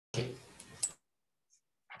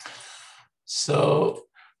So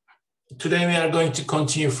today we are going to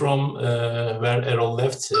continue from where Errol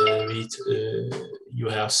left. You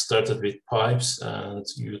have started with pipes and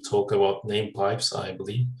you talk about name pipes, I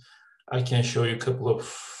believe. I can show you a couple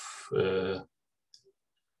of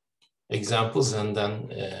examples and then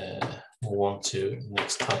move on to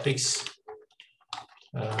next topics.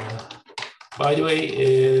 By the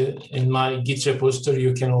way, in my Git repository,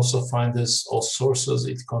 you can also find this all sources.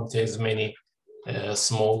 It contains many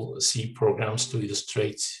small C programs to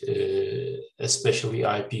illustrate, especially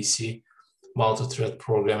IPC, multi-thread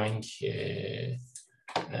programming.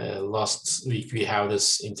 Last week, we have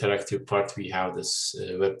this interactive part. We have this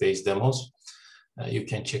web-based demos. You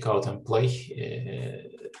can check out and play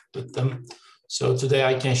with them. So today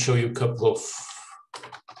I can show you a couple of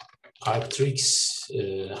pipe tricks,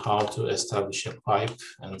 how to establish a pipe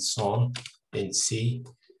and so on in C.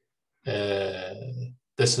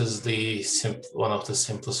 This is the one of the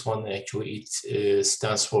simplest one. Actually, it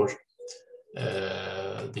stands for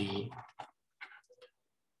the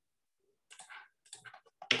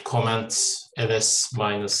comment ls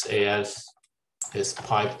minus al is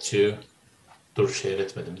pipe to. Dur şey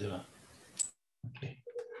etmedim değil mi? Okay.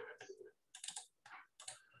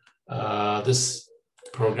 This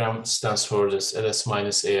program stands for this ls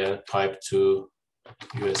minus al pipe to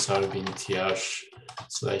usr binitr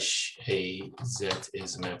slash a z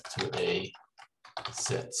is mapped to a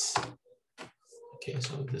z. Okay,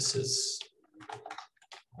 so this is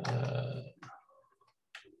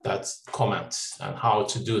that comment, and how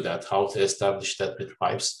to do that, how to establish that with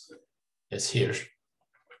pipes is here.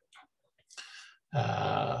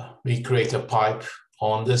 We create a pipe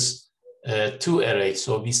on this two array.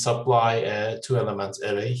 So we supply a 2-element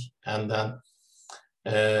array, and then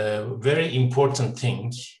very important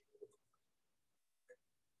thing,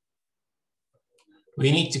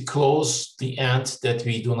 we need to close the end that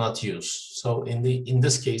we do not use. So in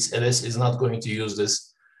this case, ls is not going to use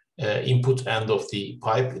this input end of the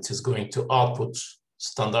pipe. It is going to output,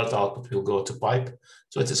 standard output will go to pipe.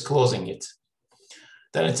 So it is closing it.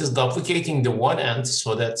 Then it is duplicating the one end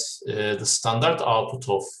so that the standard output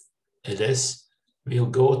of ls will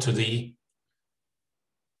go to the,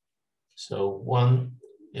 so one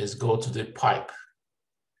is go to the pipe.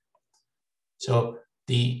 So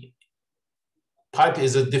the pipe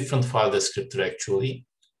is a different file descriptor actually.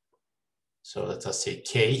 So let us say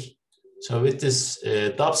K. So with this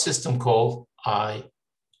dub system call, I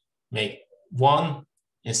make one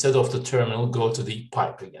instead of the terminal go to the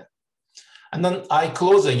pipe again. And then I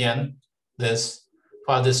close again this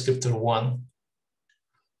file descriptor one,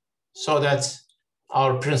 so that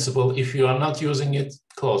our principle, if you are not using it,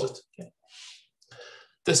 close it. Okay.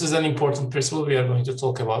 This is an important principle. We are going to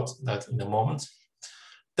talk about that in a moment.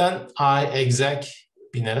 Then I exec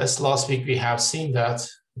bin-ls. Last week we have seen that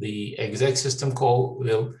the exec system call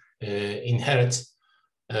will inherit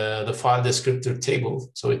the file descriptor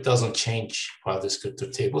table, so it doesn't change file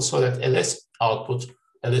descriptor table, so that ls output,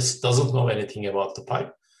 ls doesn't know anything about the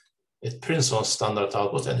pipe. It prints on standard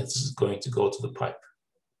output and it's going to go to the pipe.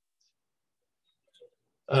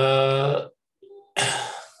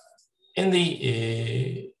 In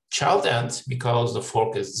the child end, because the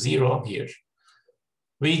fork is 0 here,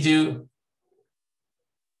 we do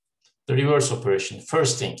the reverse operation.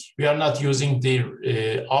 First thing, we are not using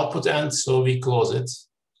the output end, so we close it.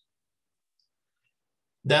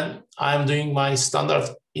 Then I'm doing my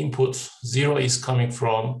standard input. 0 is coming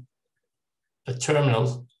from a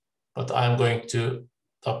terminal, but I'm going to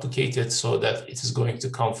duplicate it so that it is going to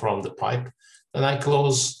come from the pipe. Then I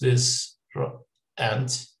close this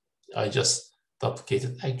end. I just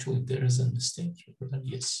duplicated. Actually, there is a mistake here.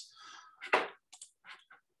 Yes.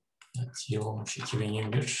 Evet, yıl olmuş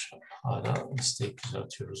 2021. Hala mistake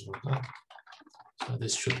düzeltiyoruz burada. So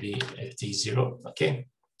this should be FD0. Okay.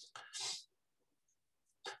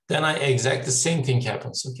 Then I exec, the same thing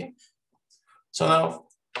happens. Okay. So now,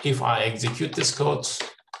 if I execute this code,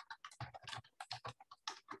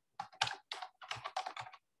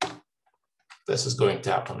 this is going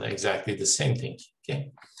to happen exactly the same thing.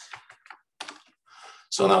 Okay.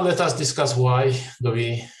 So now let us discuss why do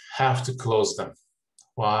we have to close them.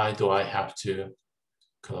 Why do I have to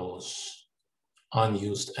close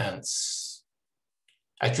unused ends?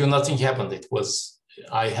 Actually, nothing happened. It was,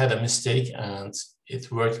 I had a mistake and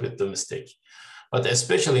it worked with the mistake. But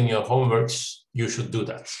especially in your homeworks, you should do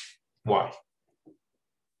that. Why?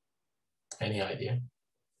 Any idea?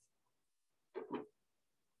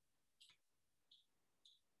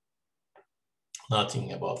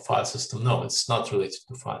 Nothing about file system. No, it's not related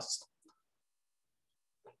to file system.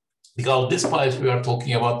 Because this pipe we are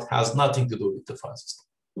talking about has nothing to do with the file system.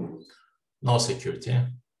 No security.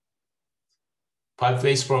 pipe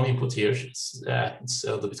waste from input here. It's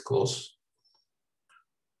a little bit close.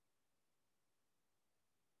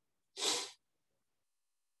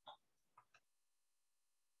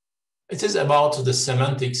 It is about the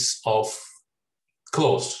semantics of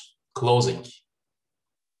closing.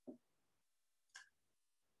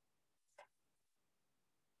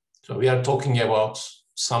 So we are talking about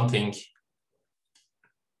something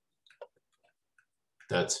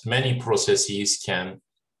that many processes can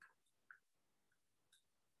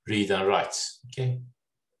read and write, okay?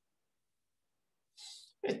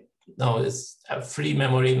 No, it's a free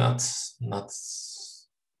memory, not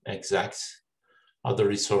exact other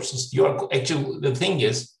resources. You are actually, the thing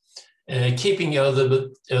is, keeping a little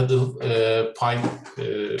bit pipe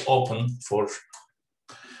open for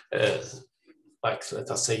like, let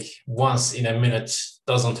us say, once in a minute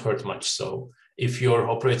doesn't hurt much. So if your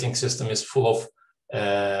operating system is full of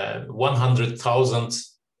 100,000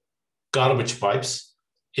 garbage pipes,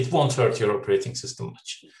 it won't hurt your operating system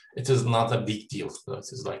much. It is not a big deal. So it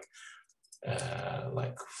is like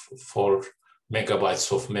 4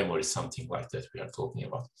 megabytes of memory, something like that we are talking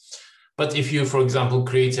about. But if you, for example,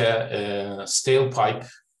 create a stale pipe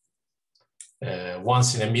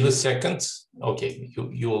once in a millisecond, okay,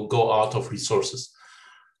 you will go out of resources,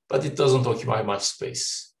 but it doesn't occupy much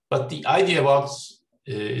space. But the idea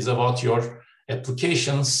is about your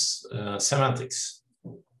applications semantics.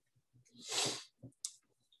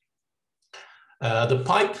 The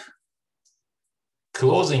pipe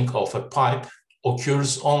closing of a pipe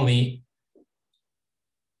occurs only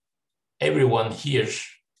everyone here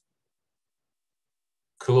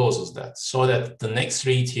closes that, so that the next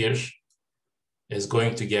read here is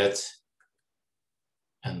going to get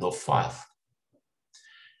end of file.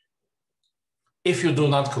 If you do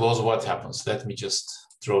not close, what happens? Let me just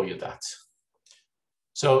draw you that.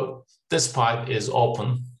 So this pipe is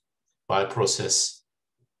open by process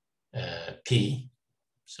P.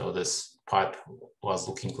 So this pipe was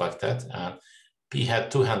looking like that, and P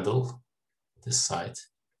had two handles, this side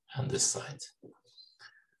and this side.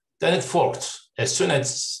 Then it forked. As soon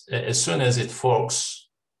as it forks,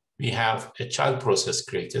 we have a child process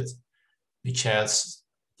created, which has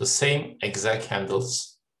the same exact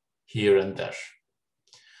handles here and there.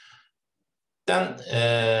 Then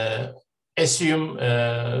assume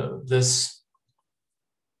this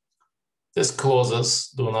clauses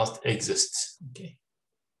do not exist. Okay.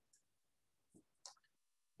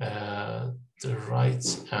 The right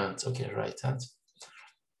hand. Okay, right hand.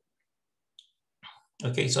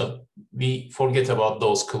 Okay, so we forget about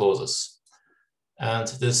those clauses. And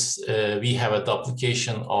this, we have a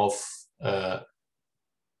duplication of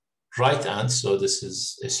right hand. So this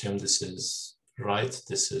is, assume this is right,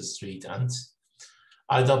 this is read hand.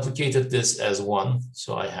 I duplicated this as 1,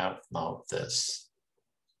 so I have now this.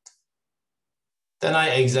 Then I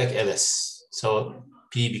exec ls, so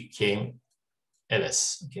P became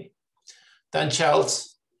ls, okay. Then child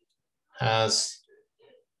has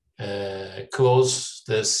closed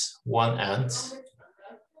this one end.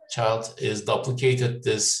 Child is duplicated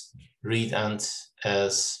this read end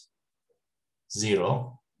as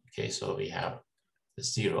 0. Okay, so we have the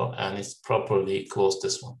 0 and it's properly closed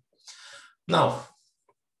this one. Now,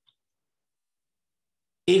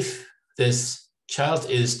 if this child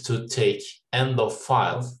is to take end of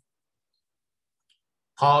file,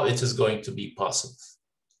 how it is going to be possible?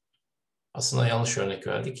 Aslında yanlış örnek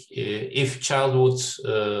verdik. If child would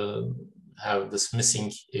have this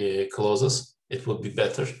missing clauses, it would be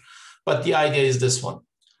better. But the idea is this one.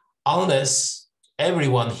 Unless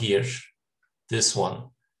everyone here, this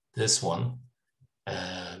one,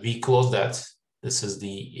 we close that. This is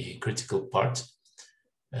the critical part.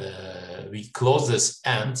 We close this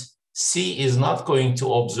and C is not going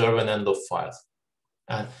to observe an end of file.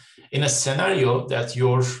 And in a scenario that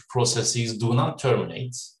your processes do not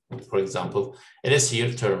terminate, for example, ls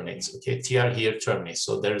here terminates, okay, tr here terminates,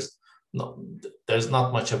 so there's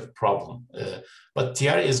not much of a problem. But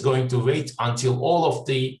tr is going to wait until all of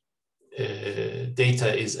the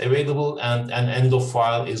data is available and an end of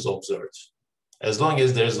file is observed. As long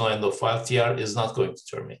as there is no end of file, tr is not going to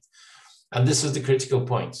terminate. And this is the critical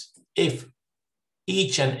point. If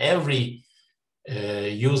each and every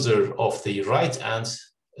user of the right end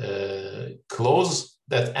close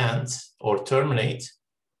that end or terminate,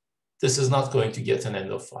 this is not going to get an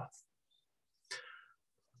end of file.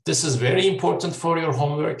 This is very important for your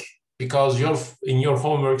homework because in your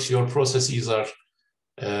homeworks, your processes are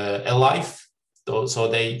alive, so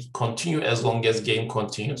they continue as long as game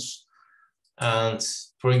continues. And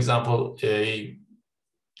for example,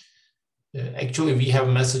 actually we have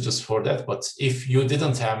messages for that, but if you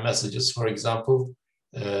didn't have messages, for example,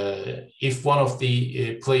 if one of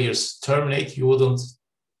the players terminate, you wouldn't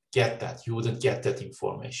get that. You wouldn't get that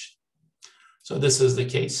information. So this is the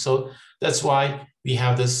case. So that's why we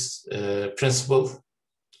have this principle.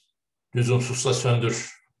 Lüzumsuzsa söndür.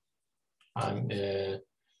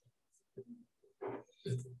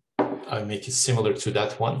 I make it similar to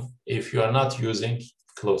that one. If you are not using,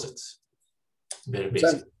 close it. Very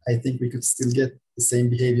basic. I think we could still get the same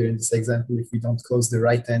behavior in this example if we don't close the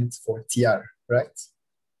right end for TR, right?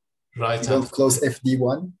 Right. We don't close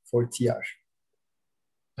FD1 for TR.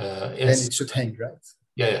 Yes. Then it should hang, right?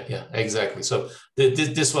 Yeah, exactly. So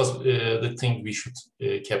this was the thing we should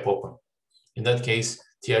keep open. In that case,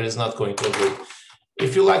 TR is not going to operate.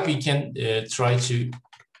 If you like, we can try to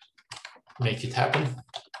make it happen.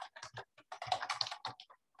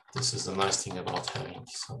 This is the nice thing about having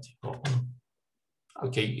something open.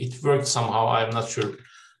 Okay, it worked somehow. I'm not sure,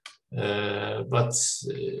 but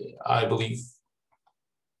I believe.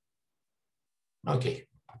 Okay,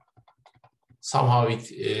 somehow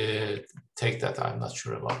it take that. I'm not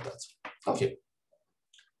sure about that. Okay,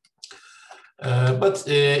 but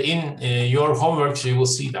in your homework you will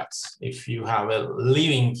see that if you have a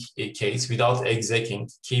living case without executing,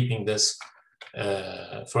 keeping this.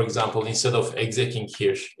 For example, instead of executing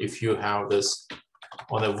here, if you have this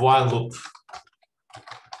on a while loop,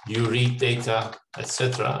 you read data,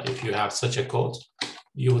 etc. If you have such a code,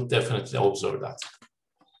 you would definitely observe that.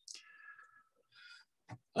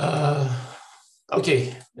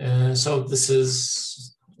 Okay, so this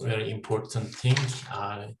is a very important thing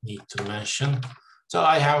I need to mention. So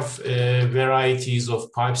I have varieties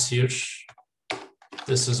of pipes here.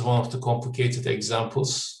 This is one of the complicated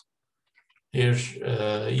examples. Here,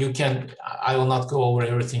 I will not go over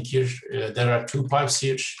everything here. There are two pipes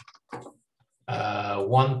here.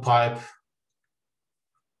 One pipe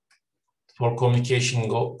for communication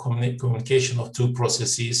of two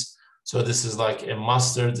processes. So this is like a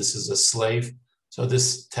master, this is a slave. So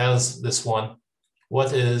this tells this one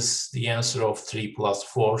what is the answer of 3 plus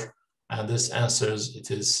 4, and this answers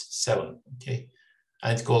it is 7. Okay,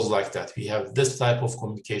 and it goes like that. We have this type of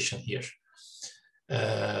communication here.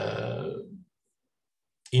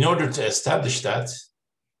 In order to establish that,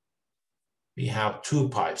 we have two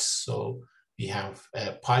pipes. So we have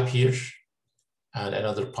a pipe here and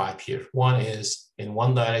another pipe here. One is in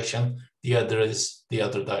one direction, the other is the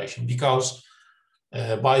other direction, because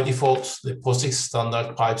by default, the POSIX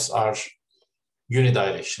standard pipes are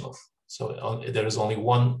unidirectional. So there is only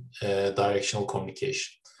one directional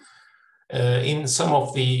communication. In some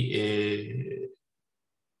of the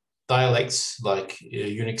dialects, like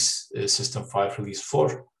Unix System 5 Release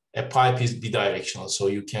 4, a pipe is bidirectional, so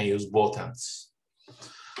you can use both ends.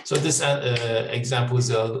 So this example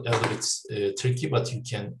is a little bit tricky, but you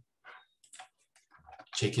can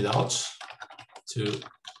check it out to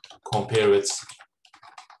compare with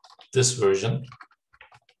this version.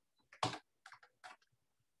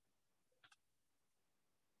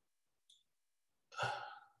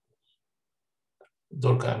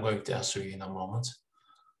 Dorka, I'm going to answer you in a moment.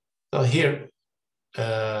 So here,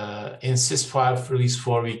 in sys5 release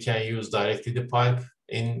 4, we can use directly the pipe.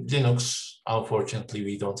 In Linux, unfortunately,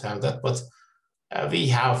 we don't have that, but we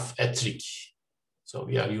have a trick. So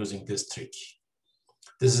we are using this trick.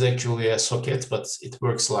 This is actually a socket, but it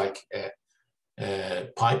works like a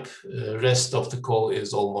pipe. Rest of the code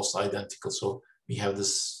is almost identical. So we have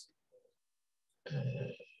this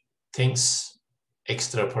things,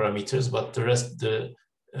 extra parameters, but the rest, the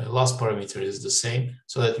last parameter is the same,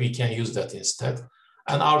 so that we can use that instead.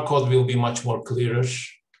 And our code will be much more clearer,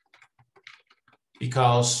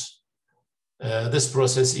 because this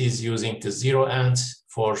process is using the 0 end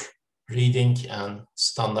for reading and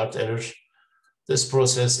standard error. This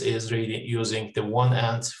process is using the 1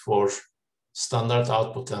 end for standard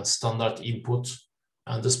output and standard input.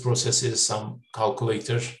 And this process is some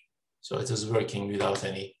calculator, so it is working without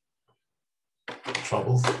any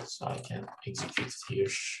trouble. So I can execute it here.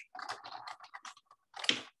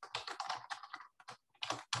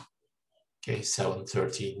 Okay,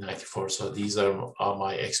 730, 94. So these are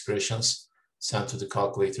my expressions sent to the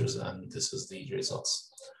calculators, and this is the results.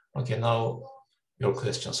 Okay, now your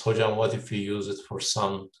questions. Hocam, what if we use it for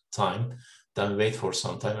some time, then wait for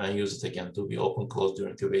some time and use it again? To be open, close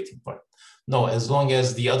during the waiting part? No, as long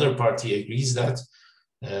as the other party agrees that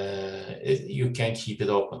you can keep it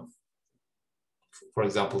open. For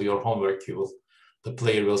example, your homework, the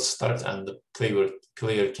player will start, and the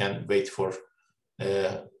player can wait for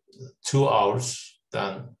 2 hours,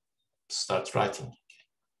 then start writing.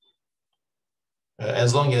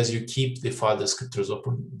 As long as you keep the file descriptors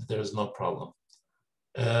open, there is no problem.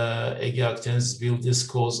 Ege Akdeniz will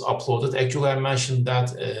disclose uploaded. Actually, I mentioned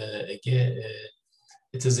that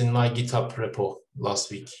it is in my GitHub repo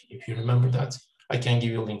last week. If you remember that, I can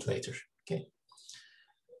give you a link later. Okay.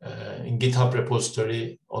 In GitHub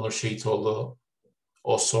repository, Onur Şehitoğlu,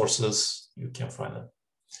 all sources, you can find them.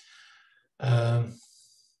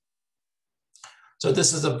 So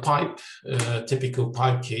this is a pipe, typical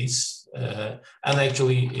pipe case. And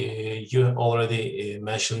actually, you already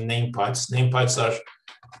mentioned name pipes. Name pipes are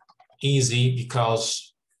easy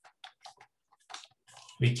because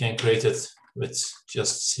we can create it with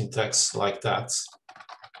just syntax like that.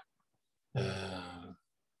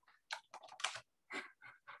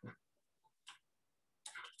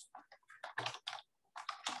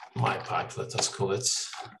 My pipe, let us call it.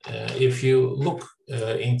 If you look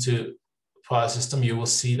into file system, you will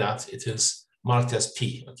see that it is marked as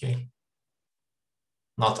P, okay?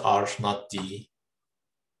 Not R, not D,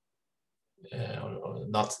 or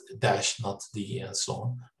not dash, not D, and so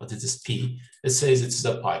on, but it is P. It says it's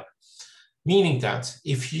a pipe, meaning that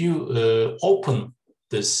if you open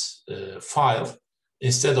this file,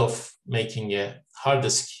 instead of making a hard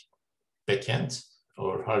disk backend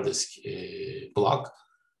or hard disk block,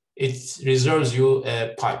 it reserves you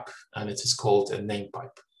a pipe, and it is called a name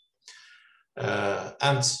pipe.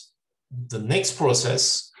 And the next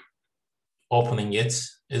process opening it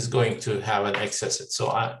is going to have an access it.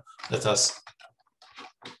 So let us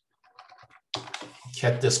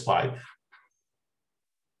get this pipe.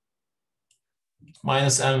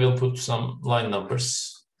 -n will put some line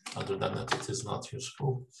numbers. Other than that, it is not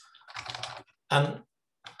useful. And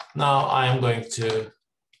now I am going to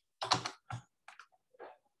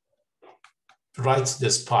write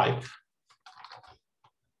this pipe.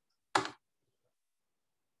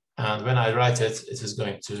 And when I write it, it is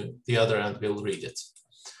going to, the other end will read it.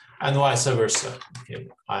 And vice versa. Okay,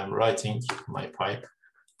 I'm writing my pipe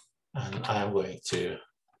and I am going to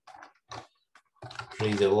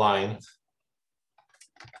read a line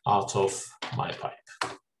out of my pipe.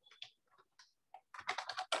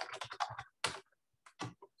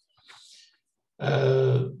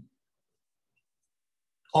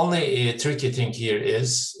 Only a tricky thing here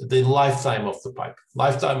is the lifetime of the pipe.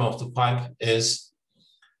 Lifetime of the pipe is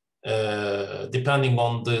depending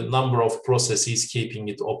on the number of processes keeping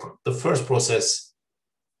it open. The first process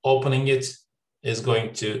opening it is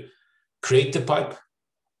going to create the pipe,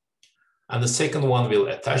 and the second one will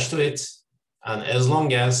attach to it. And as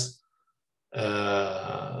long as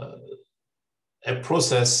a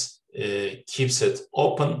process keeps it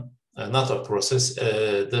open, not a process,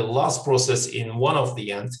 the last process in one of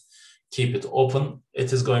the end keep it open,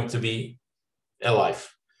 it is going to be alive.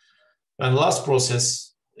 When last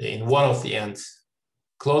process in one of the end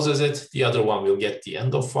closes it, the other one will get the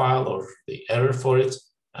end of file or the error for it,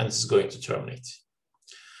 and it's going to terminate.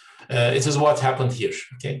 It is what happened here,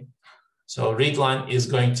 okay? So read line is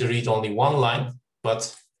going to read only one line,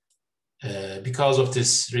 but because of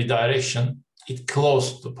this redirection, it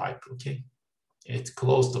closed the pipe, okay? It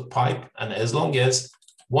closed the pipe, and as long as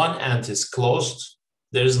one end is closed,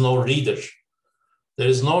 there is no reader. There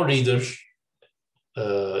is no reader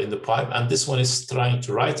in the pipe, and this one is trying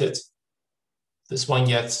to write it. This one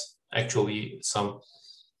gets actually some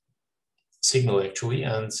signal actually,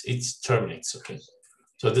 and it terminates, okay?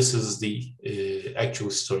 So this is the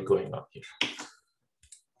actual story going on here.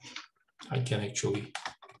 I can actually,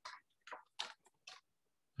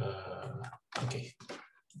 okay,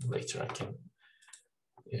 later I can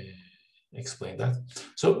explain that.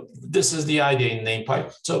 So this is the idea in name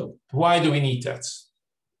pipe. So why do we need that?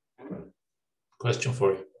 Question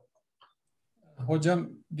for you.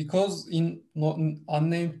 Hocam, because in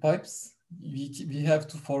unnamed pipes, we have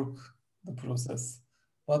to fork the process.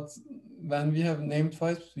 But when we have named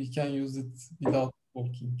pipes, we can use it without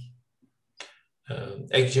forking.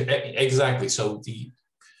 Exactly. So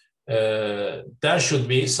there should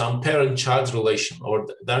be some parent-child relation, or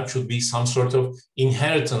there should be some sort of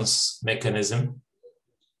inheritance mechanism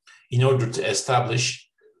in order to establish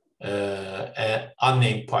an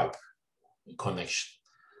unnamed pipe connection.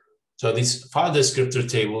 So these file descriptor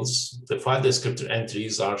tables, the file descriptor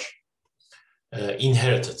entries are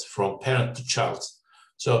inherited from parent to child.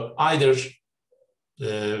 So either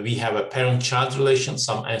we have a parent-child relation,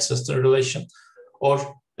 some ancestor relation,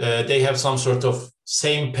 or they have some sort of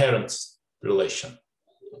same parent relation.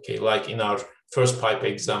 Okay, like in our first pipe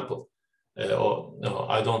example. Or no,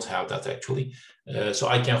 I don't have that actually. So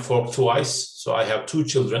I can fork twice. So I have two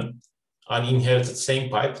children, I inherited same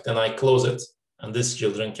pipe, then I close it, and these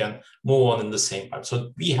children can move on in the same pipe.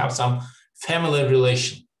 So we have some family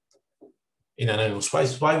relation in anonymous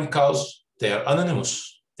pipes. Why? Because they are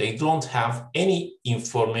anonymous. They don't have any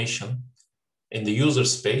information in the user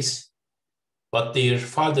space, but their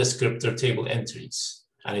file descriptor table entries.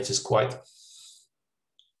 And it is quite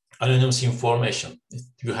anonymous information.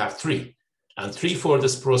 You have 3. And 3 for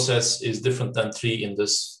this process is different than 3 in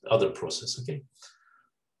this other process, okay?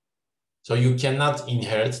 So you cannot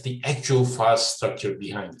inherit the actual file structure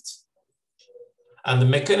behind it. And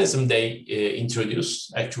the mechanism they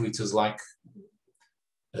introduced, actually it is like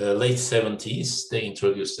late 70s, they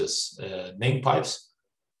introduced this name pipes,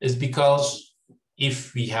 is because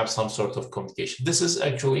if we have some sort of communication, this is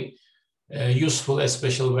actually useful,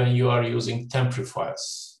 especially when you are using temporary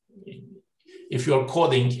files. If you're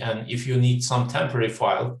coding and if you need some temporary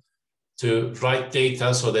file to write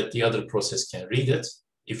data so that the other process can read it,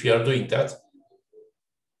 if you are doing that,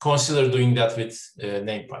 consider doing that with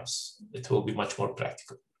name pipes. It will be much more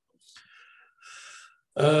practical.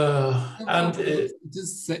 It is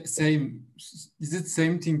same. Is it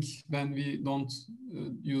same thing when we don't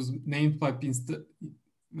use named pipe instead?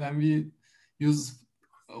 When we use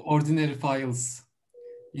ordinary files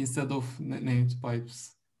instead of named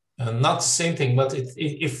pipes? Not the same thing, but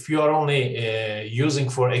if you are only using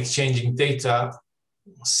for exchanging data,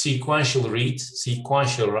 sequential read,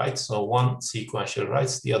 sequential write, so one sequential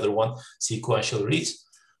writes, the other one sequential reads,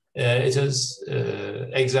 it is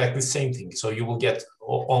exactly the same thing. So you will get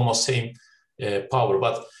almost same power.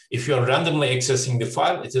 But if you are randomly accessing the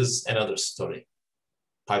file, it is another story.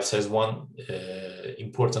 Pipes has one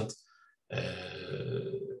important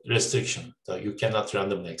restriction. So you cannot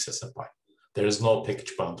randomly access a pipe. There is no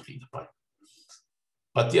package boundary in the pipe.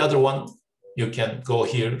 But the other one, you can go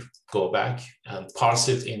here, go back, and parse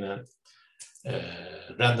it in a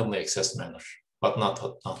randomly accessed manner, but not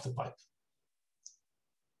the pipe.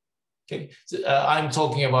 Okay, so, I'm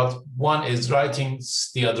talking about one is writing,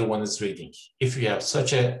 the other one is reading. If you have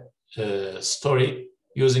such a story,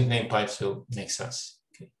 using name pipes will make sense.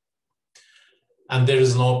 Okay. And there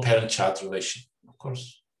is no parent-child relation, of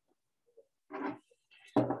course.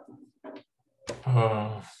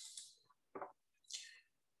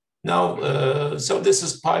 Now, so this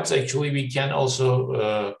is pipes. Actually, we can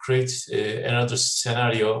also create another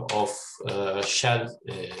scenario of shell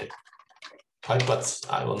pipe, but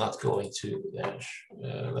I will not go into that.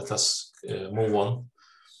 Let us move on.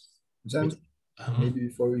 John, maybe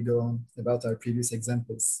before we go on about our previous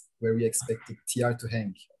examples where we expected TR to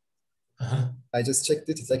hang. I just checked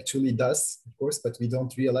it. It actually does, of course, but we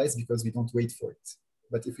don't realize because we don't wait for it.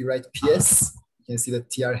 But if we write PS, you can see that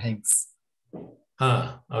TR hangs.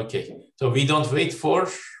 Okay. So we don't wait for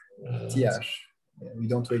TR. Yeah, we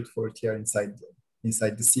don't wait for TR inside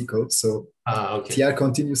the C code. So okay. TR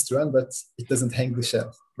continues to run, but it doesn't hang the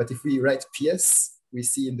shell. But if we write PS, we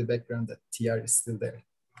see in the background that TR is still there.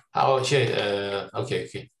 Okay.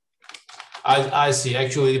 Okay. I see.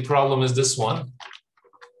 Actually, the problem is this one.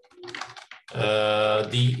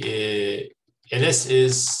 The ls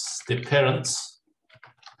is the parent.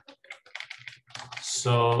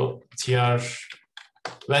 So TR,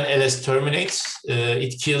 when ls terminates,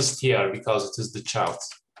 it kills TR because it is the child.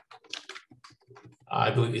 I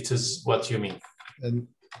believe it is what you mean. And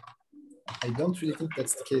I don't really think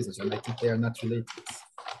that's the case, Hocam. I think they are not related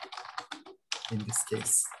in this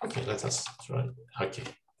case. Okay, let us try. Okay.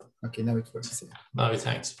 Okay, now it works. Yeah. Now it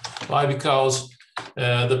hangs. Why? Because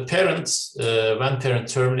the parent, when parent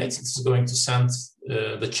terminates, it's going to send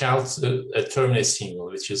the child a terminate signal,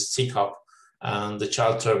 which is CCOP, and the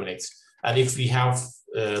child terminates. And if we have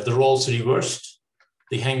the roles reversed,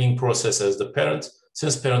 the hanging process as the parent,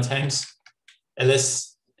 since parent hangs,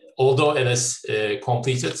 ls, although ls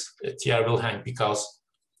completed, TR will hang because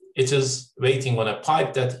it is waiting on a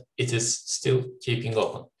pipe that it is still keeping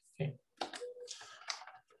open. Okay.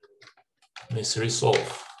 Mystery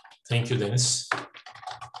solved. Thank you, Dennis.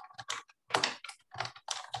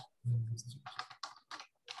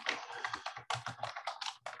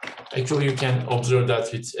 Actually, you can observe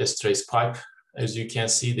that with S-trace pipe. As you can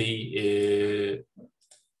see, the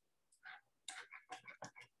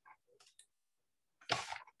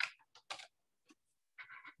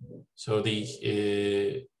so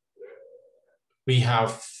the we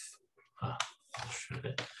have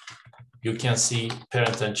you can see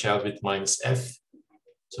parent and child with -f.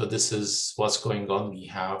 So this is what's going on. We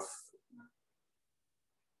have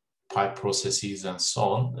pipe processes and so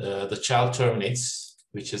on. The child terminates,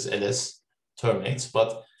 which is ls, terminates,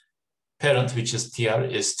 but parent, which is TR,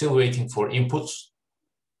 is still waiting for inputs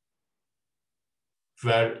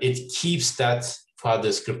where it keeps that file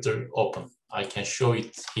descriptor open. I can show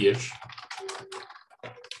it here.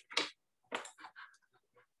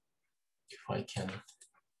 If I can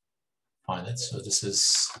find it. So this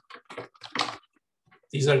is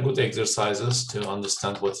these are good exercises to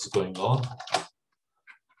understand what is going on.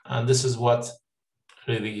 And this is what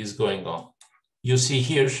really is going on. You see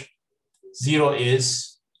here, 0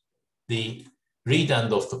 is the read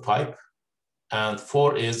end of the pipe, and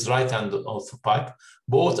 4 is right end of the pipe.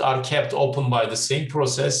 Both are kept open by the same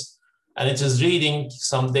process, and it is reading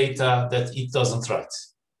some data that it doesn't write.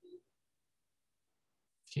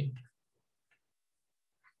 Okay.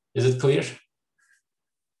 Is it clear?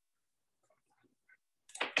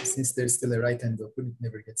 Since there's still a right end open, it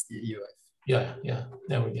never gets the EOF. Yeah,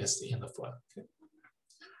 never gets the end of life. Okay.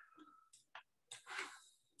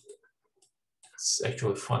 It's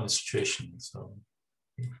actually a funny situation. So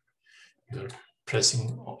you're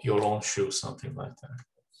pressing your own shoe, something like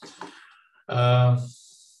that.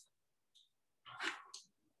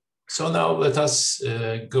 So now let us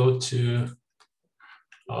go to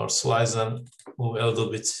our slides and move a little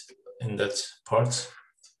bit in that part.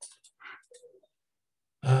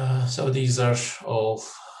 So these are all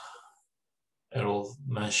Errol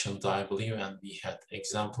mentioned, I believe, and we had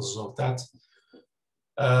examples of that.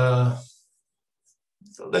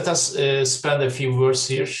 Let us spend a few words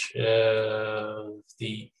here,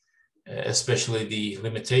 especially the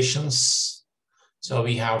limitations. So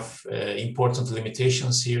we have important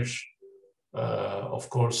limitations here. Of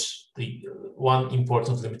course, the one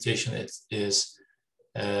important limitation is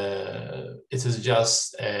it is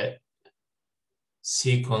just a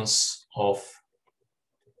sequence of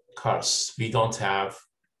cars. We don't have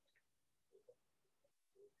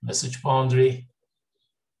message boundary.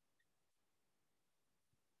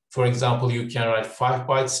 For example, you can write 5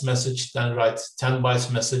 bytes message, then write 10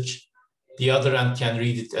 bytes message. The other end can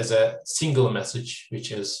read it as a single message,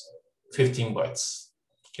 which is 15 bytes.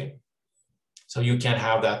 Okay, so you can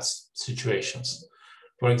have that situations.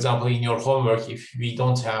 For example, in your homework, if we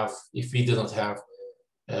didn't have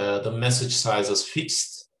the message sizes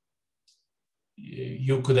fixed,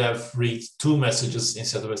 you could have read 2 messages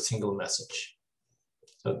instead of a single message.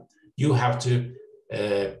 So you have to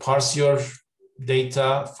parse your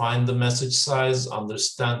data, find the message size,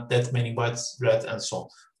 understand that many bytes read, and so on.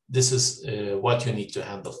 This is what you need to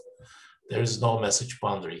handle. There is no message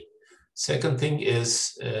boundary. Second thing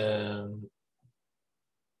is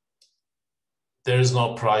there is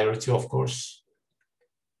no priority, of course.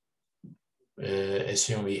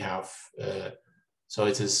 Assume we have, so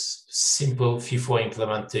it is simple FIFO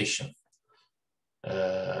implementation.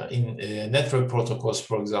 In network protocols,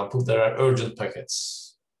 for example, there are urgent packets.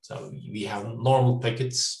 So we have normal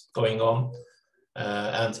packets going on,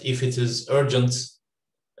 and if it is urgent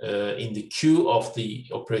in the queue of the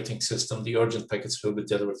operating system, the urgent packets will be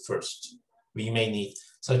delivered first. We may need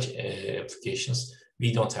such applications.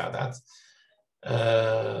 We don't have that.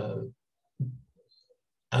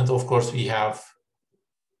 And of course, we have,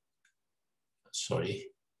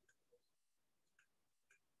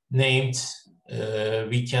 named,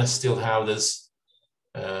 we can still have this.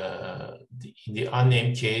 In the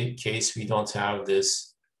unnamed case, we don't have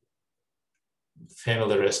this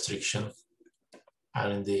family restriction.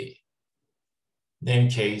 And in the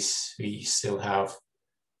named case, we still have,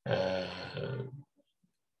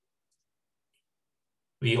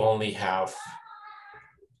 we only have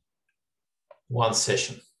 1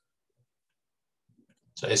 session.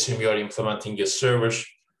 So assume you are implementing a server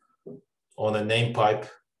on a name pipe.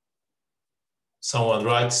 Someone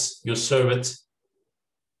writes, you serve it.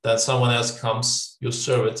 Then someone else comes, you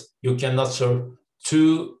serve it. You cannot serve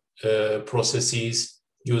 2 processes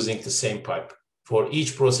using the same pipe. For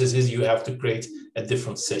each processes, you have to create a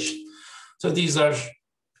different session. So these are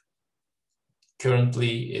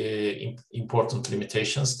currently important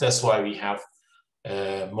limitations. That's why we have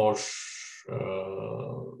more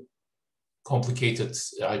complicated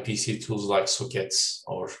IPC tools like sockets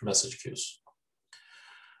or message queues.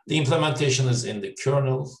 The implementation is in the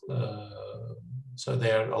kernel. So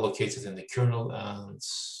they are allocated in the kernel and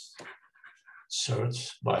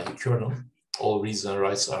served by the kernel. All reads and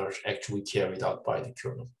writes are actually carried out by the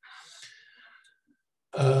kernel.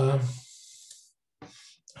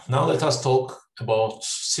 Now let us talk about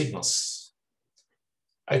signals.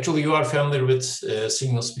 Actually, you are familiar with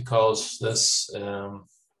signals because this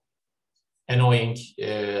annoying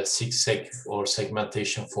zigzag or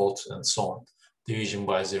segmentation fault and so on, division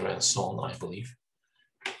by 0 and so on, I believe.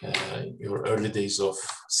 Your early days of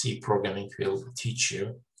C programming will teach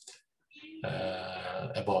you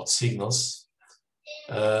about signals.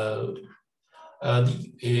 The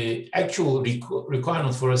actual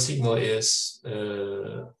requirement for a signal is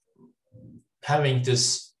having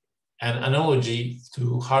this an analogy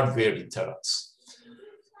to hardware interrupts.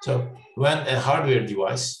 So when a hardware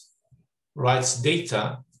device writes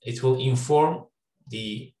data, it will inform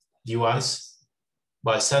the device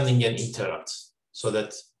by sending an interrupt so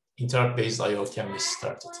that interrupt-based I/O can be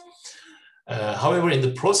started. However, in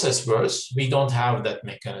the process world, we don't have that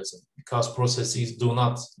mechanism because processes do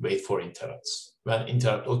not wait for interrupts. When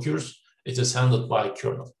interrupt occurs, it is handled by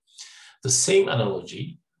kernel. The same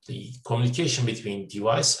analogy, the communication between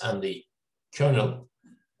device and the kernel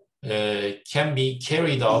can be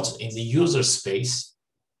carried out in the user space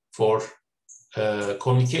for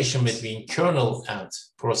communication between kernel and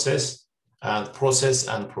process and process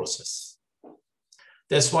and process.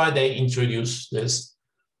 That's why they introduce this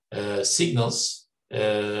signals.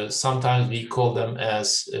 Sometimes we call them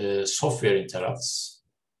as software interrupts.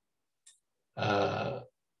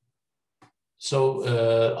 So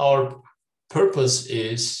our purpose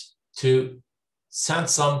is to send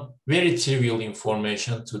some very trivial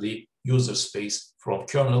information to the user space from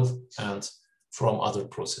kernel and from other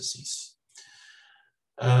processes.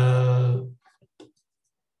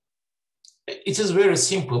 It is very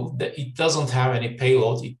simple. It doesn't have any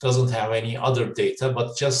payload. It doesn't have any other data,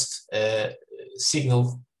 but just a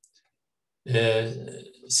single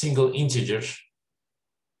integer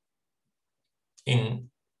in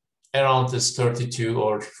around this 32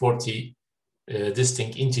 or 40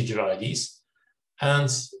 distinct integer IDs. And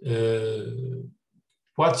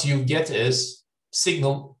what you get is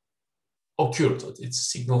signal occurred.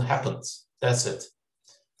 Its signal happened. That's it.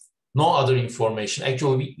 No other information.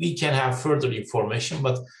 Actually, we can have further information,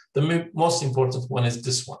 but the most important one is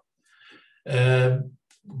this one.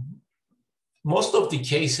 Most of the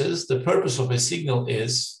cases, the purpose of a signal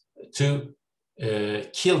is to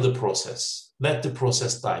kill the process, let the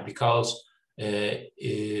process die, because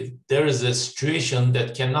there is a situation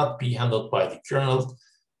that cannot be handled by the kernel,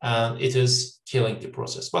 and it is killing the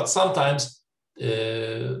process. But sometimes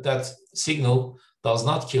that signal does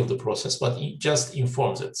not kill the process, but it just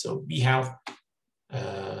informs it. So we have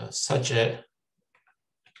such a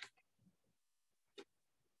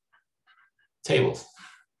table.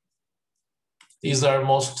 These are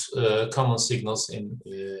most common signals in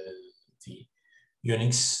the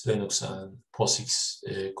Unix, Linux, and POSIX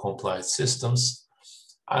compliant systems.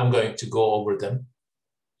 I'm going to go over them.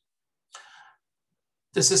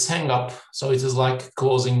 This is hang up, so it is like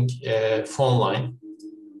closing a phone line.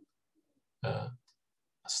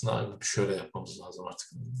 Aslında şöyle yapmamız lazım artık.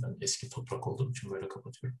 Ben eski toprak olduğum için böyle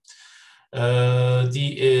kapatıyorum.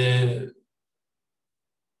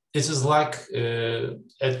 This is like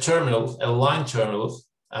a terminal, a line terminal,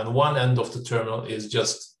 and one end of the terminal is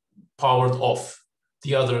just powered off.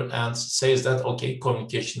 The other end says that, okay,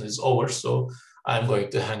 communication is over, so I'm going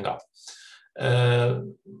to hang up.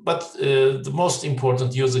 But the most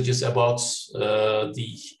important usage is about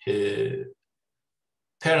the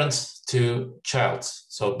parent to child.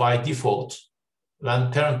 So by default,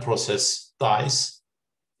 when parent process dies,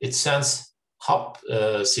 it sends hop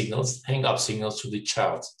signals, hang up signals to the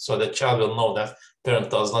child. So the child will know that parent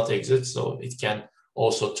does not exist, so it can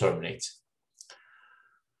also terminate.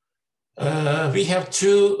 We have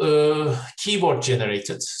two keyboard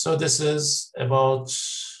generated. So this is about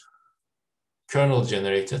kernel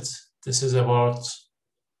generated. This is about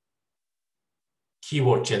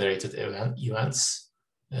keyboard generated events.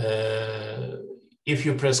 If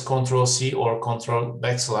you press Ctrl+C or Ctrl/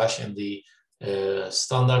 in the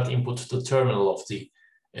standard input to the terminal of the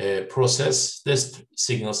process, these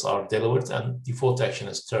signals are delivered and default action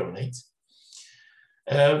is terminate.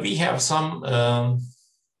 We have some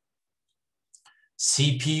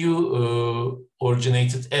CPU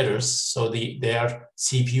originated errors, so they are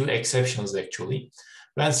CPU exceptions actually.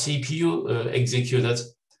 When CPU executed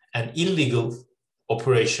an illegal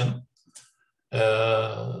operation,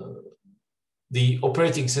 the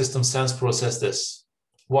operating system sends process this.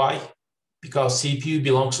 Why? Because CPU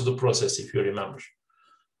belongs to the process, if you remember.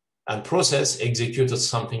 And process executed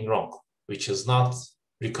something wrong, which is not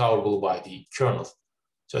recoverable by the kernel.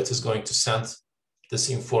 So it is going to send this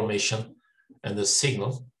information and the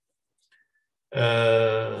signal.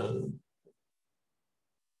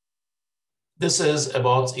 This is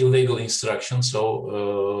about illegal instruction.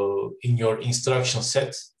 So in your instruction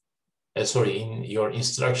set, in your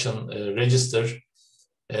instruction register,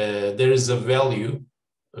 there is a value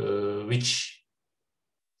which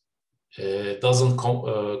doesn't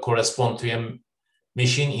correspond to a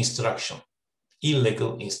machine instruction,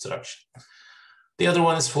 illegal instruction. The other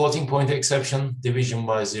one is floating point exception, division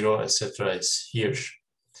by 0, etc. is here.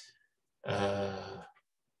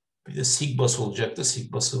 Bir de sigbas olacaktı.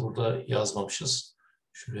 Sigbas'ı burada yazmamışız.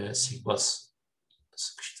 Şuraya sigbas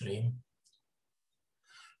sıkıştırayım.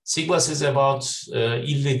 Sigbas is about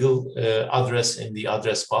illegal address in the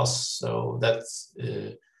address bus. So that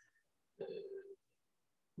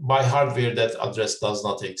by hardware, that address does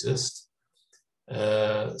not exist.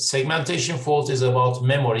 Segmentation fault is about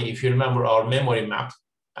memory. If you remember our memory map,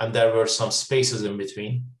 and there were some spaces in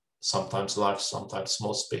between, sometimes large, sometimes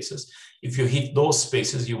small spaces. If you hit those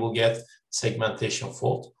spaces, you will get segmentation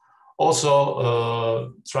fault.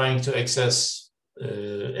 Also, trying to access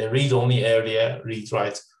a read-only area,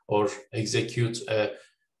 read-write, or execute a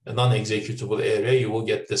non-executable area, you will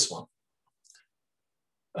get this one.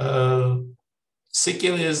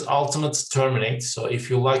 CEng is ultimate terminate. So if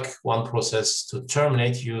you like one process to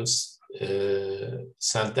terminate, you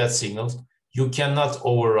send that signal. You cannot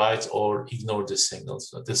overwrite or ignore this signal.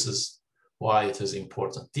 So this is why it is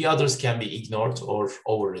important. The others can be ignored or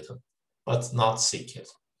overridden, but not CEng.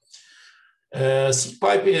 CEng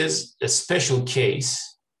pipe is a special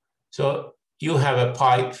case. So you have a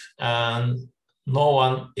pipe and no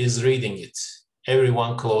one is reading it.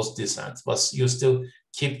 Everyone closed this end, but you still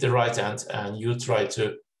keep the right end and you try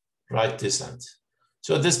to write this end.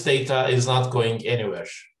 So this data is not going anywhere.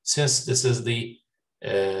 Since this is the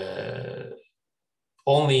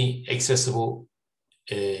only accessible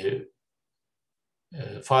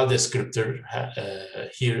file descriptor,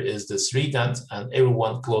 here is this read end, and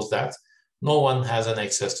everyone closed that. No one has an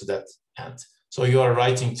access to that end. So you are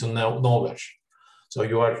writing to nowhere. So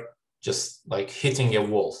you are just like hitting a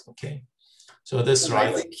wall, okay? So this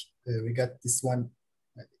I think we got this one,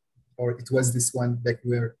 or it was this one back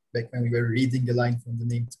when we were reading the line from the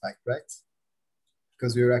named pipe, right?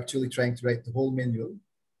 Because we were actually trying to write the whole manual,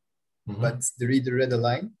 but the reader read a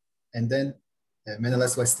line, and then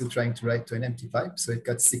Menelaus was still trying to write to an empty pipe, so it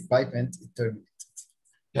got CEng pipe and it terminated.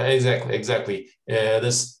 Yeah, exactly.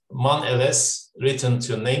 This mon-ls written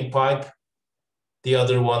to name pipe, the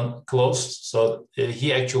other one closed, so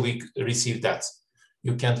he actually received that.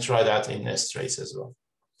 You can try that in strace as well.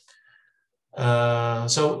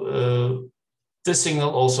 This signal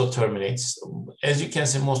also terminates. As you can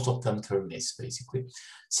see, most of them terminates basically.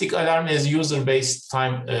 CEng alarm is user-based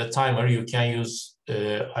timer. You can use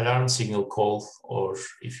alarm signal call, or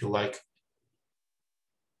if you like,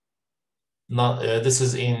 this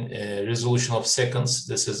is in resolution of seconds.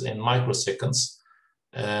 This is in microseconds.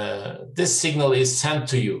 This signal is sent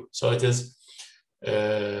to you. So it is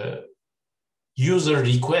user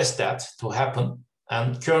requests that to happen,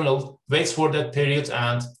 and kernel waits for that period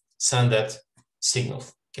and send that signal.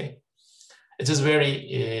 Okay, it is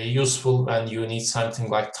very useful when you need something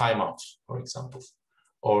like timeout, for example,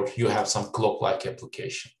 or you have some clock-like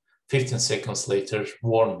application. 15 seconds later,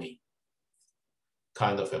 warn me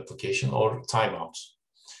kind of application, or timeout.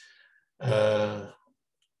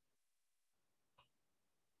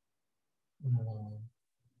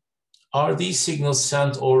 Are these signals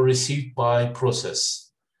sent or received by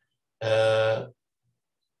process?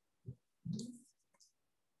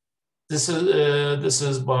 This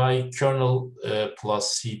is by kernel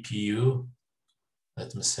plus CPU.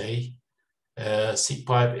 Let me say, CEng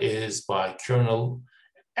pipe is by kernel.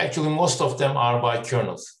 Actually, most of them are by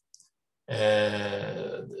kernels.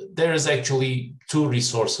 There is actually two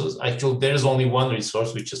resources. Actually, there is only one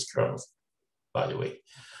resource, which is kernel, by the way.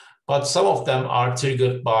 But some of them are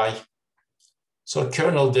triggered by, so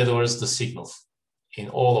kernel delivers the signal in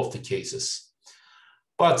all of the cases.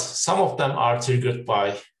 But some of them are triggered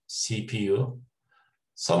by CPU.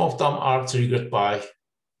 Some of them are triggered by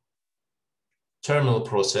terminal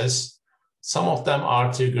process. Some of them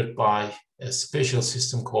are triggered by a special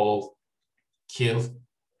system called kill.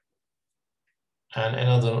 And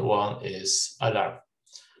another one is alarm.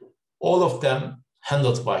 All of them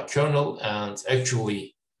handled by kernel and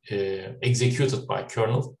actually executed by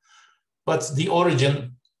kernel, but the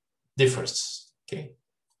origin differs, okay?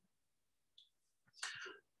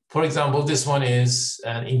 For example, this one is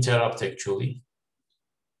an interrupt actually,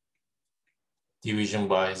 division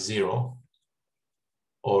by 0,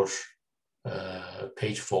 or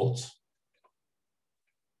page fault.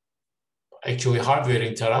 Actually, hardware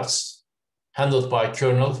interrupts handled by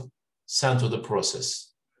kernel, sent to the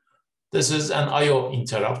process. This is an I/O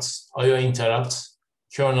interrupt. I/O interrupt,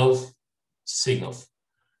 kernel signal.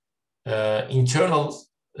 Internal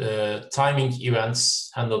timing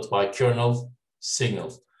events handled by kernel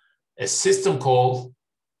signal. A system call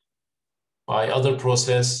by other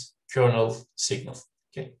process, kernel signal.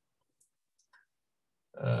 Okay.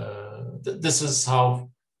 This is how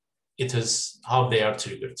it is, how they are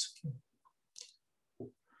triggered. Okay.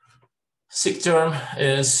 CEng term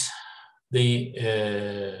is the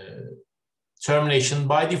termination.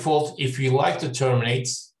 By default, if we like to terminate,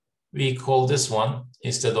 we call this one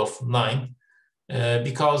instead of 9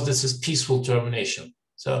 because this is peaceful termination.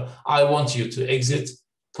 So I want you to exit.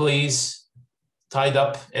 Please tidy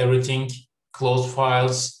up everything close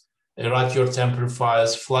files, write your temporary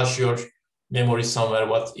files, flush your memory somewhere,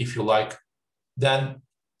 what if you like, then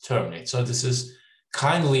terminate. So this is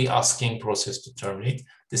kindly asking process to terminate.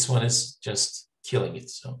 This one is just killing it.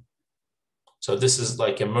 So this is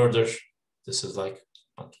like a murder. This is like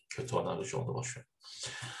kötü olan bir şey oldu, boş ver.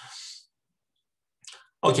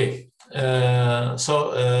 Okay, the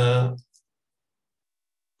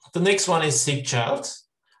next one is sick child,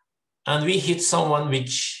 and we hit someone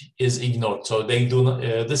which is ignored. So they do not,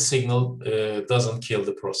 this signal doesn't kill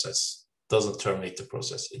the process, doesn't terminate the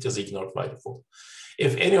process. It is ignored by default.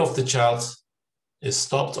 If any of the child is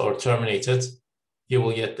stopped or terminated, you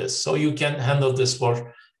will get this. So you can handle this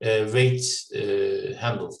for wait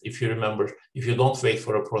handle. If you remember, if you don't wait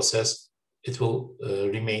for a process, it will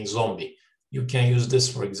remain zombie. You can use this,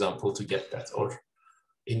 for example, to get that. Or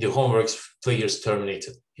in the homeworks, players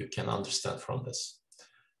terminated. You can understand from this.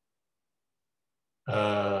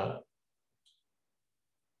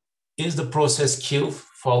 Is the process kill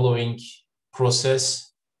following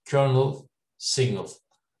process kernel signal?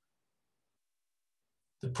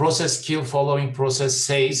 The process kill following process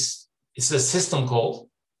says it's a system call.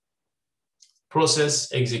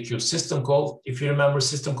 Process executes system call. If you remember,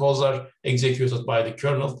 system calls are executed by the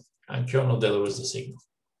kernel, and kernel delivers the signal.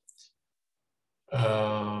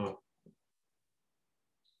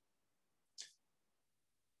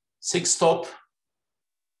 Sick stop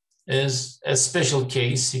is a special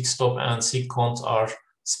case. Sick stop and sick count are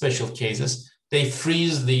special cases. They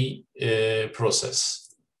freeze the process.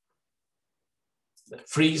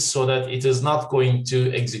 Freeze so that it is not going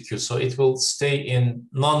to execute. So it will stay in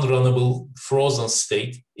non-runnable frozen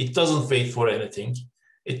state. It doesn't wait for anything.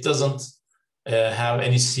 It doesn't have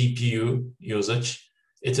any CPU usage.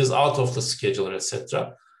 It is out of the scheduler,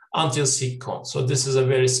 etc. until sick count. So this is a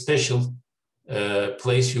very special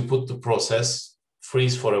place you put the process,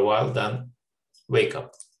 freeze for a while, then wake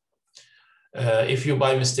up. If you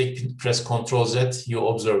by mistake press Ctrl Z, you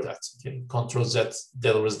observe that. Okay? Ctrl Z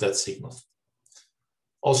delivers that signal.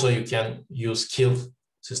 Also, you can use kill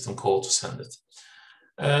system call to send it.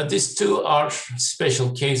 These two are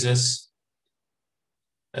special cases.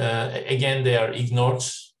 Again, they are ignored.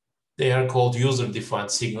 They are called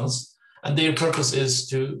user-defined signals, and their purpose is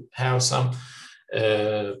to have some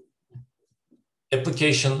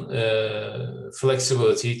application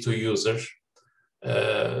flexibility to user.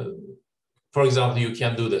 For example, you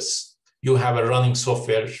can do this. You have a running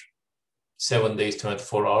software, 7 days,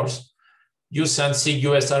 24 hours. You send SIG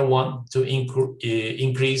USR1 to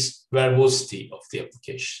increase verbosity of the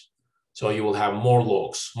application. So you will have more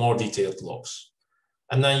logs, more detailed logs.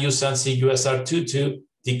 And then you send SIG USR2 to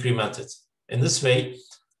decrement it. In this way,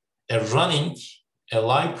 a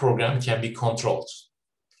live program can be controlled.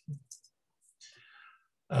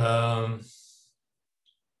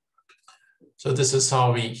 So this is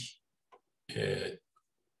how we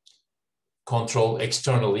control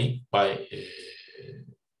externally by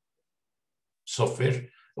software.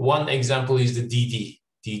 One example is the DD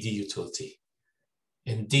utility.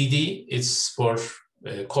 In DD, it's for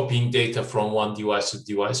copying data from one device to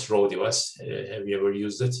device, raw device. Have you ever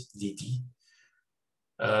used it? DD.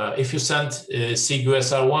 If you send SIG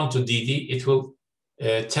USR1 to DD, it will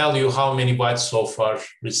tell you how many bytes so far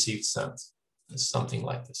received sent. It's something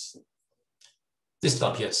like this. This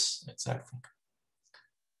stuff, yes, exactly.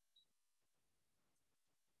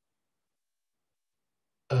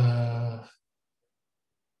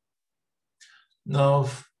 Now,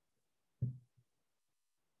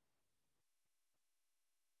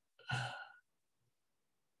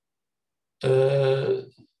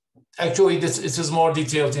 actually, it is more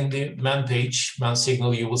detailed in the man page, man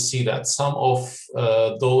signal. You will see that some of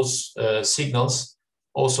those signals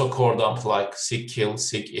also core dump, like SIG kill,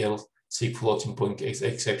 SIG ill, SIG floating point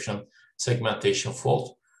exception, segmentation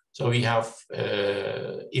fault. So we have,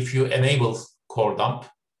 if you enable core dump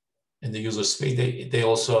in the user space, they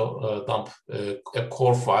also dump a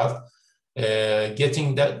core file.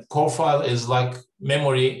 Getting that core file is like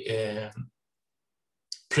memory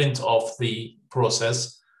print of the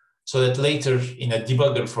process, so that later in a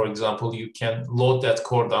debugger, for example, you can load that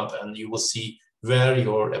core dump and you will see where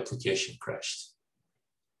your application crashed.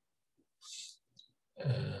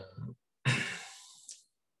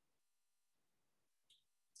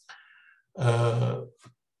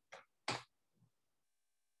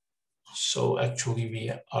 So actually we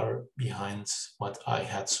are behind what I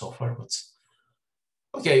had so far, but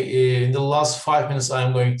okay, in the last 5 minutes,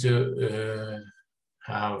 I'm going to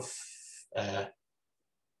have a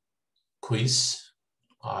quiz.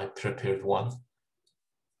 I prepared one.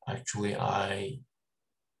 Actually,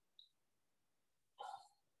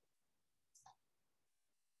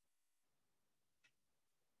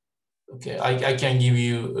 Okay, I can give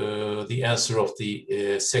you the answer of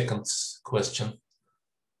the second question.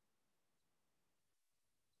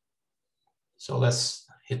 So let's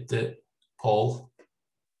hit the poll.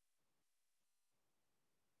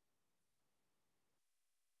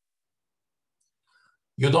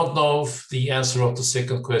 You don't know the answer of the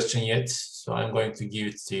second question yet, so I'm going to give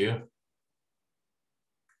it to you.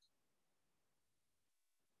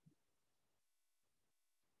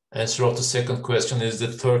 Answer of the second question is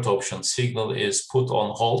the third option. Signal is put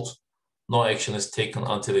on hold. No action is taken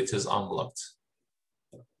until it is unblocked.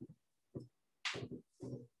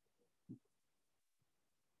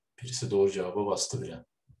 Birisi doğru cevabı bastı bile.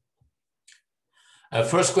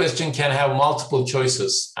 First question can have multiple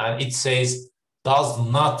choices, and it says does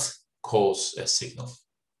not cause a signal.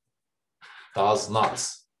 Does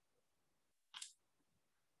not.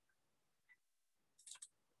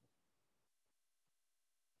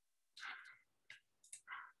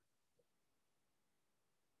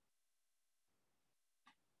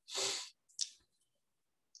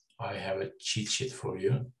 I have a cheat sheet for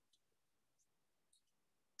you.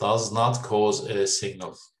 Does not cause a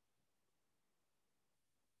signal.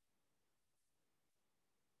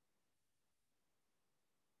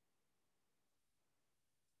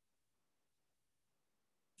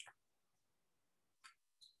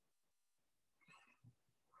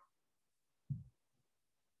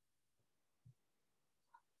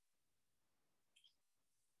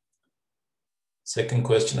 Second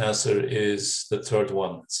question answer is the third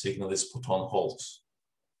one. Signal is put on hold.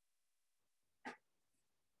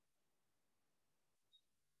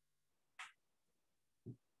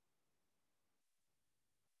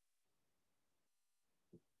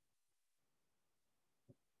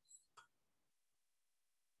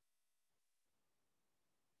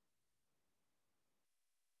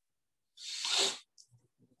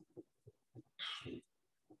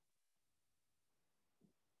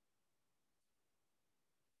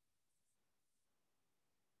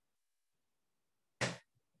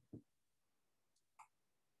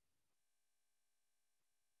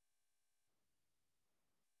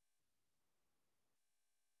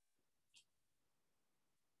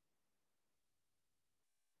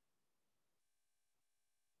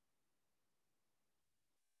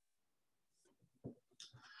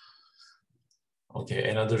 Okay,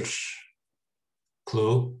 another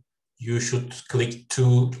clue. You should click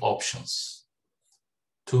two options.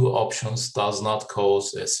 Two options does not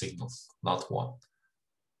cause a signal, not one.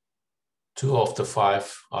 2 of the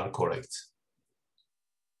 5 are correct.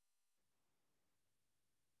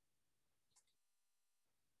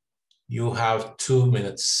 You have 2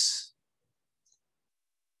 minutes.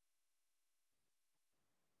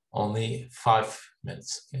 Only 5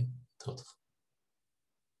 minutes, okay, total.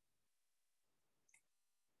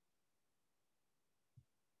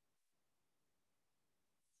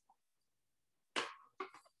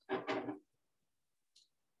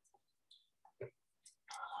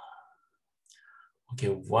 Okay,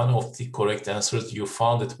 one of the correct answers, you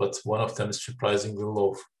found it, but one of them is surprisingly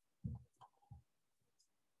low.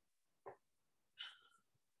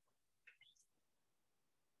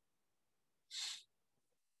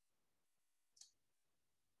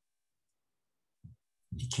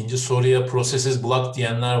 İkinci soruya process is blocked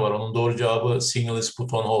diyenler var. Onun doğru cevabı signal is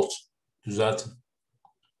put on hold. Düzeltin.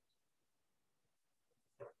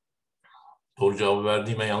 Doğru cevabı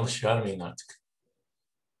verdiğime yanlış vermeyin artık.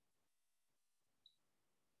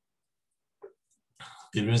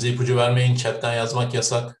 Birbirinize ipucu vermeyin. Chat'ten yazmak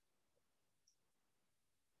yasak.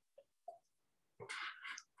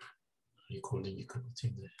 Recording'i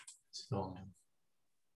kapatayım da size olmayalım.